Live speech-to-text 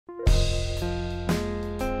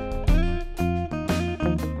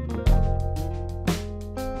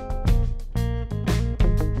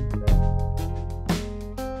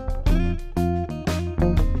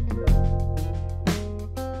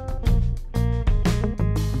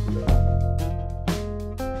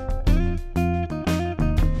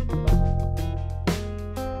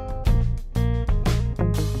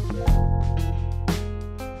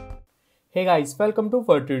Hey guys, welcome to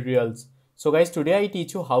Fattu tutorials. So guys, today I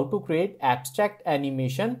teach you how to create abstract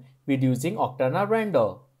animation with using Octane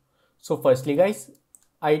render. So firstly guys,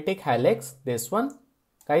 I take helix, this one.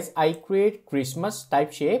 Guys, I create Christmas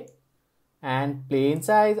type shape and plane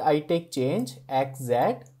size I take change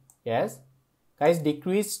XZ. Yes. Guys,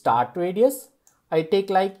 decrease start radius. I take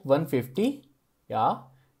like 150. Yeah.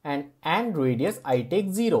 And radius I take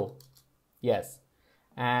 0. Yes.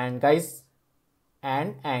 And guys,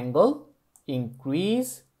 and angle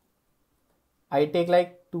increase I take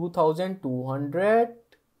like 2200.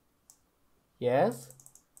 Yes.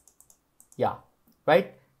 Yeah.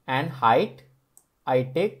 Right. And height I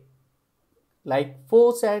take like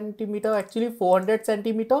 4 centimeter, actually 400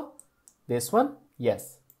 centimeter. This one.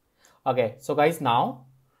 Yes. Okay. So guys, now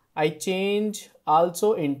I change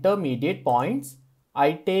also intermediate points.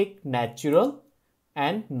 I take natural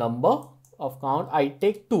and number of count I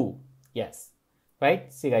take 2. Yes.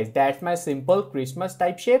 Right. See guys, that's my simple Christmas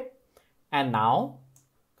type shape. And now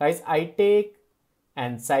guys, I take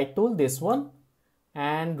inside tool, this one,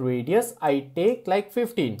 and radius I take like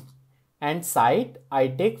 15 and side I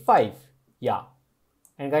take 5. Yeah.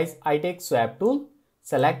 And guys, I take swap tool,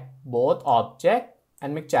 select both object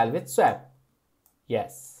and make child with swap.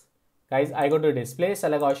 Yes. Guys, I go to display,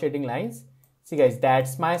 select all shading lines. See guys,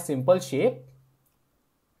 that's my simple shape.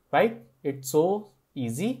 Right. It's so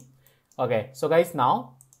easy. Okay. So guys,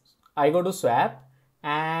 now I go to swap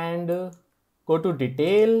and go to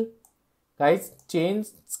detail. Guys, change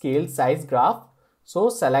scale size graph. So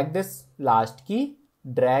select this last key,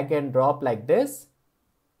 drag and drop like this.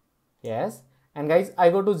 Yes. And guys,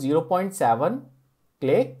 I go to 0.7,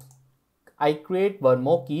 click. I create one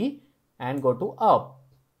more key and go to up.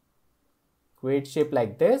 Create shape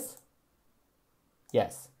like this.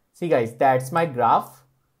 Yes. See guys, that's my graph,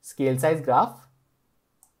 scale size graph.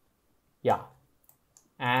 Yeah.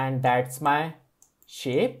 And that's my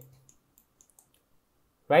shape.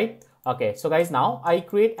 Right. Okay. So guys, now I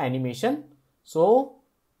create animation. So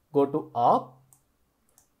go to up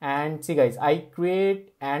and see guys, I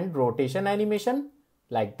create and rotation animation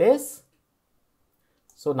like this.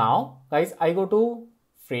 So now guys, I go to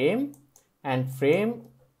frame and frame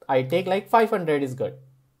I take like 500 is good.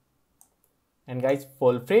 And guys,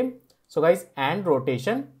 full frame. So guys, and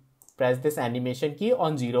rotation, press this animation key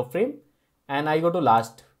on 0 frame and I go to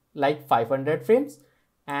last like 500 frames.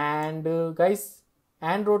 And guys,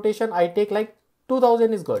 and rotation I take like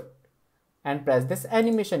 2000 is good. And press this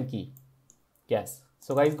animation key. Yes.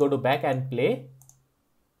 So guys, go to back and play.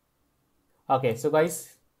 Okay. So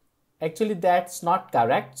guys, actually that's not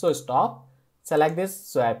correct. So stop. Select this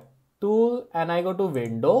swap tool and I go to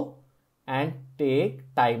window and take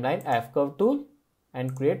timeline F curve tool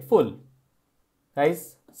and create full.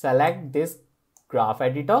 Guys, select this graph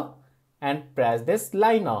editor and press this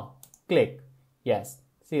liner. Click. Yes.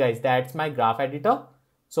 See guys, that's my graph editor.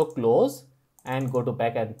 So close and go to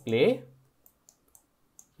back and play.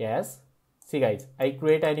 Yes. See guys, I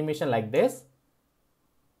create animation like this.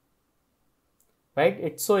 Right?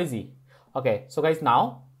 It's so easy. Okay. So guys,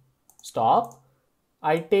 now stop.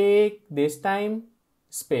 I take this time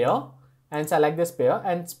sphere and select the sphere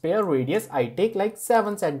and sphere radius I take like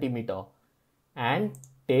 7 centimeter and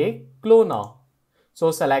take cloner.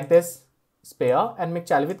 So select this sphere and make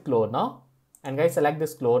child with cloner. And guys, select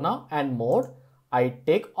this cloner and mode I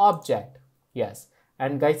take object. Yes.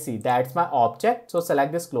 And guys, see, that's my object. So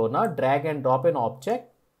select this cloner, drag and drop an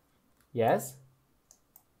object. Yes.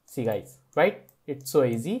 See guys, right? It's so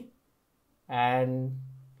easy and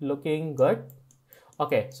looking good.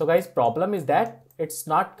 Okay. So guys, problem is that it's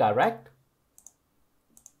not correct.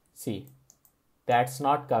 See, that's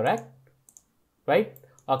not correct. Right?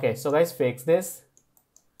 Okay. So guys, fix this.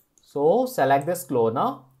 So select this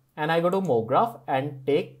cloner and I go to MoGraph and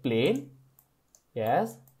take plane.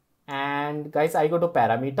 Yes. And guys, I go to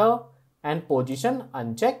parameter and position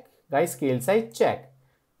uncheck. Guys, scale size check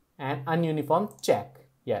and ununiform check.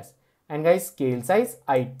 Yes. And guys, scale size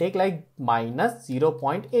I take like minus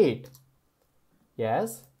 0.8.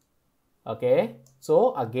 Yes. Okay.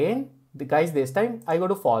 So again, guys, this time I go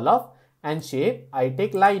to fall off and shape I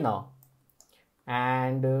take liner.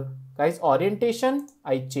 And guys, orientation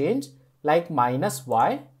I change like minus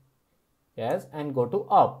Y. Yes. And go to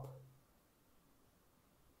up.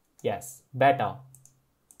 Yes, better.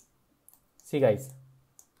 See guys,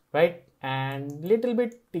 right? And little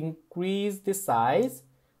bit increase the size.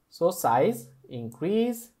 So size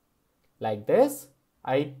increase like this.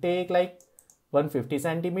 I take like 150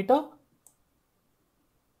 centimeter.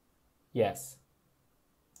 Yes.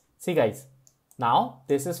 See guys, now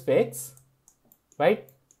this is fixed, right?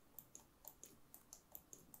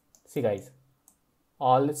 See guys.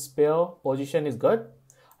 all sphere position is good.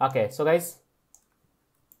 Okay, so guys,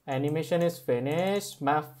 animation is finished,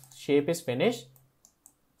 my shape is finished.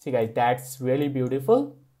 See guys, that's really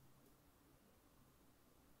beautiful,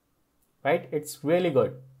 right? It's really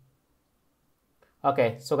good.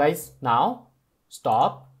 Okay, so guys, now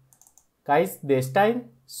stop. Guys, this time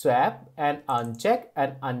swap and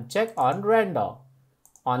uncheck on render.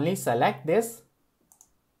 Only select this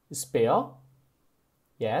sphere.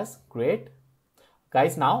 Yes, great.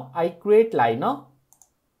 Guys, now I create liner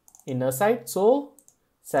inner side. So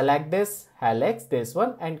select this helix, this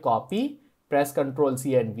one, and copy. Press Ctrl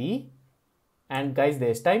C and V. And guys,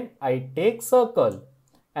 this time I take circle,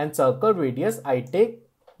 and circle radius I take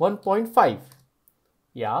 1.5.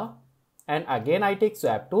 Yeah. And again I take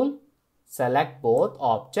swap tool. Select both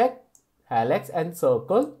object, helix and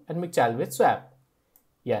circle, and mix all with swap.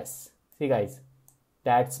 Yes. See guys,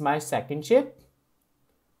 that's my second shape,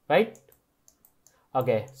 right?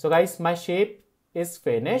 Okay, so guys, my shape is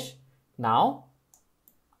finished. Now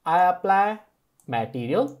I apply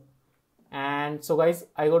material, and so guys,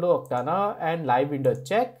 I go to Octane and live window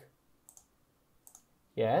check.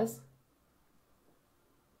 Yes.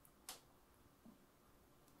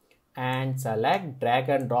 And select, drag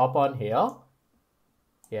and drop on here.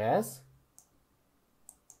 Yes.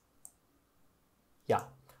 Yeah.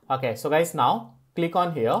 Okay, so guys, now click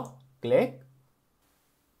on here, click.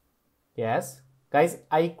 Yes. Guys,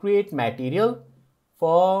 I create material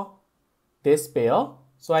for this pair.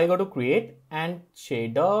 So I go to create and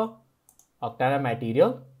shader, Octane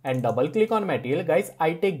material, and double click on material. Guys,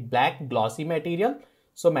 I take black glossy material.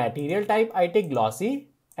 So material type I take glossy,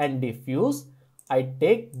 and diffuse I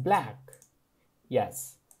take black.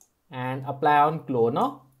 Yes. And apply on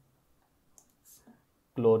cloner.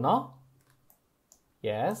 Cloner.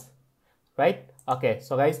 Yes. Right. Okay.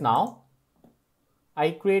 So guys, now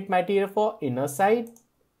I create material for inner side.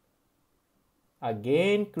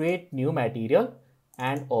 Again, create new material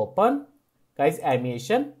and open. Guys,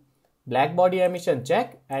 animation, black body animation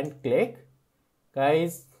check and click.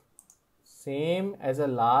 Guys, same as the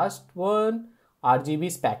last one,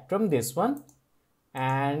 RGB spectrum, this one.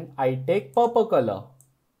 And I take purple color,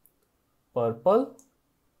 purple,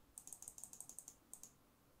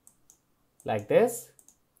 like this.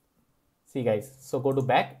 See guys, so go to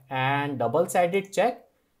back and double-sided check,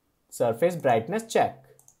 surface brightness check,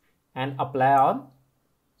 and apply on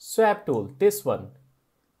swap tool, this one.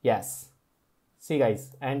 Yes. See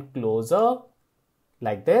guys, and closer,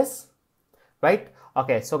 like this, right?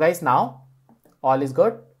 Okay, so guys, now all is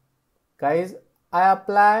good. Guys, I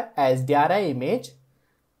apply HDRI image,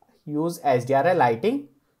 use HDRI lighting.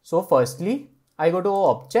 So firstly, I go to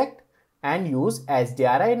object and use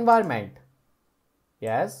HDRI environment.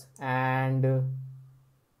 Yes, and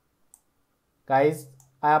guys,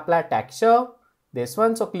 I apply texture, this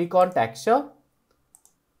one. So click on texture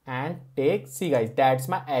and take, see guys, that's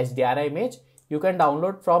my HDRI image. You can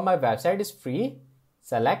download from my website, is free.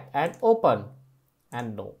 Select and open,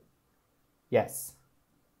 and no. Yes.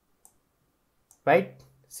 Right?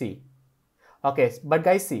 See. Okay, but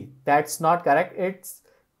guys, see, that's not correct. It's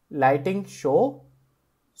lighting show.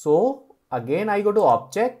 So again, I go to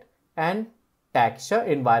object and texture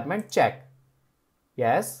environment check.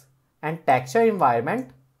 Yes. And texture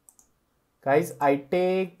environment, guys, I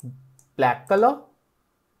take black color.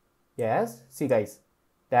 Yes. See guys,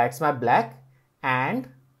 that's my black, and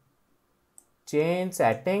change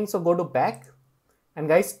settings. So go to back, and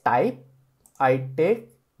guys, type, I take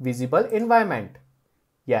visible environment.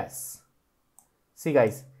 Yes. See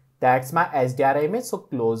guys, that's my HDRI image. So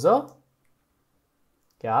closer.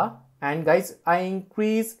 Yeah. And guys, I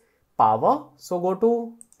increase power. So go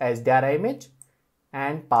to HDRI image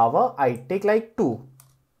and power I take like 2.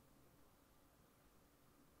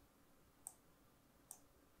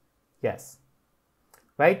 Yes.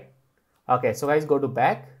 Right. Okay. So guys, go to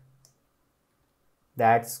back.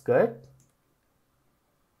 That's good.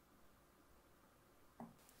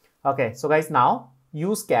 Okay. So guys, now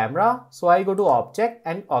use camera. So I go to object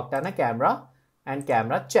and Octane camera and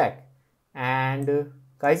camera check. And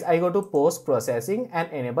guys, I go to post processing and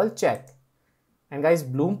enable check. And guys,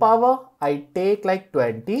 bloom power I take like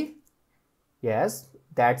 20. Yes,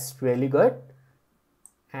 that's really good.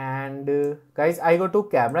 And guys, I go to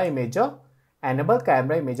camera imager, enable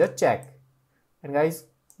camera imager check. And guys,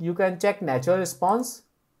 you can check natural response.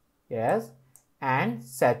 Yes. And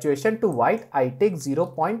saturation to white I take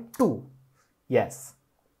 0.2. Yes.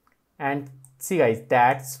 And see guys,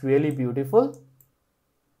 that's really beautiful.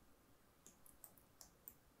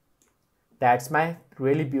 That's my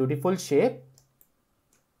really beautiful shape.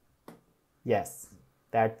 Yes,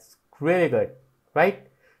 that's really good, right?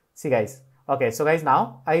 See guys. Okay, so guys,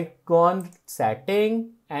 now I go on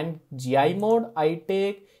setting and GI mode, I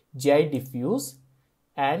take GI diffuse,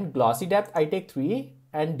 and glossy depth I take 3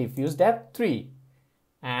 and diffuse depth 3.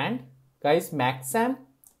 And guys, max amp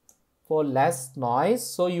for less noise,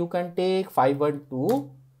 so you can take 512.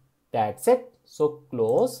 That's it. So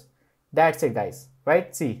close. That's it guys,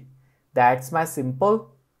 right? See, that's my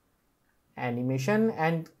simple animation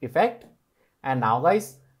and effect. And now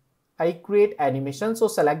guys, I create animation. So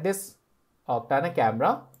select this Octane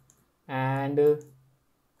camera and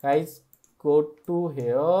guys, go to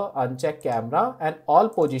here, uncheck camera, and all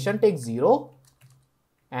position take 0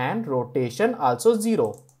 and rotation also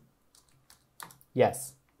 0.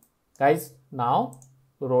 Yes guys, now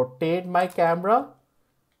rotate my camera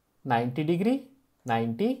 90 degree,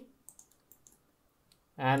 90,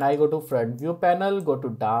 and I go to front view panel, go to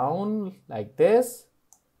down like this.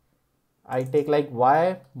 I take like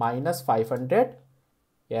Y minus 500.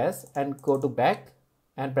 Yes, and go to back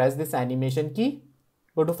and press this animation key,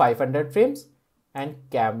 go to 500 frames, and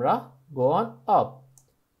camera go on up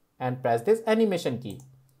and press this animation key.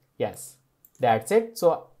 Yes, that's it.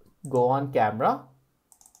 So go on camera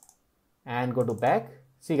and go to back.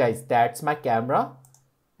 See guys, that's my camera,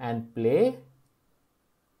 and play.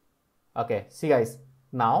 Okay, see guys,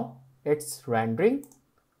 now it's rendering.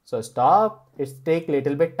 So stop, it's take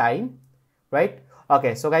little bit time, right?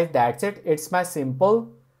 Okay, so guys, that's it. It's my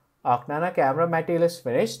simple Octane camera material is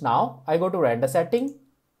finished. Now I go to render setting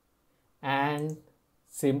and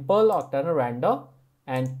simple Octane render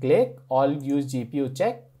and click all use GPU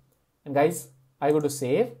check. And guys, I go to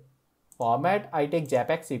save format. I take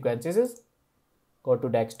JPEG sequences, go to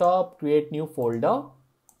desktop, create new folder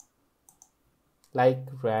like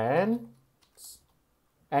ran,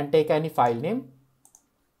 and take any file name,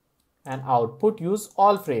 and output use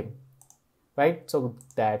all frame, right? So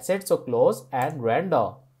that's it. So close and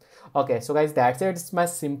render. Okay, so guys, that's it. It's my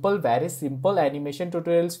simple, very simple animation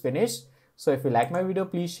tutorials finished. So if you like my video,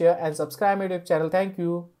 please share and subscribe my YouTube channel. Thank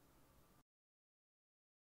you.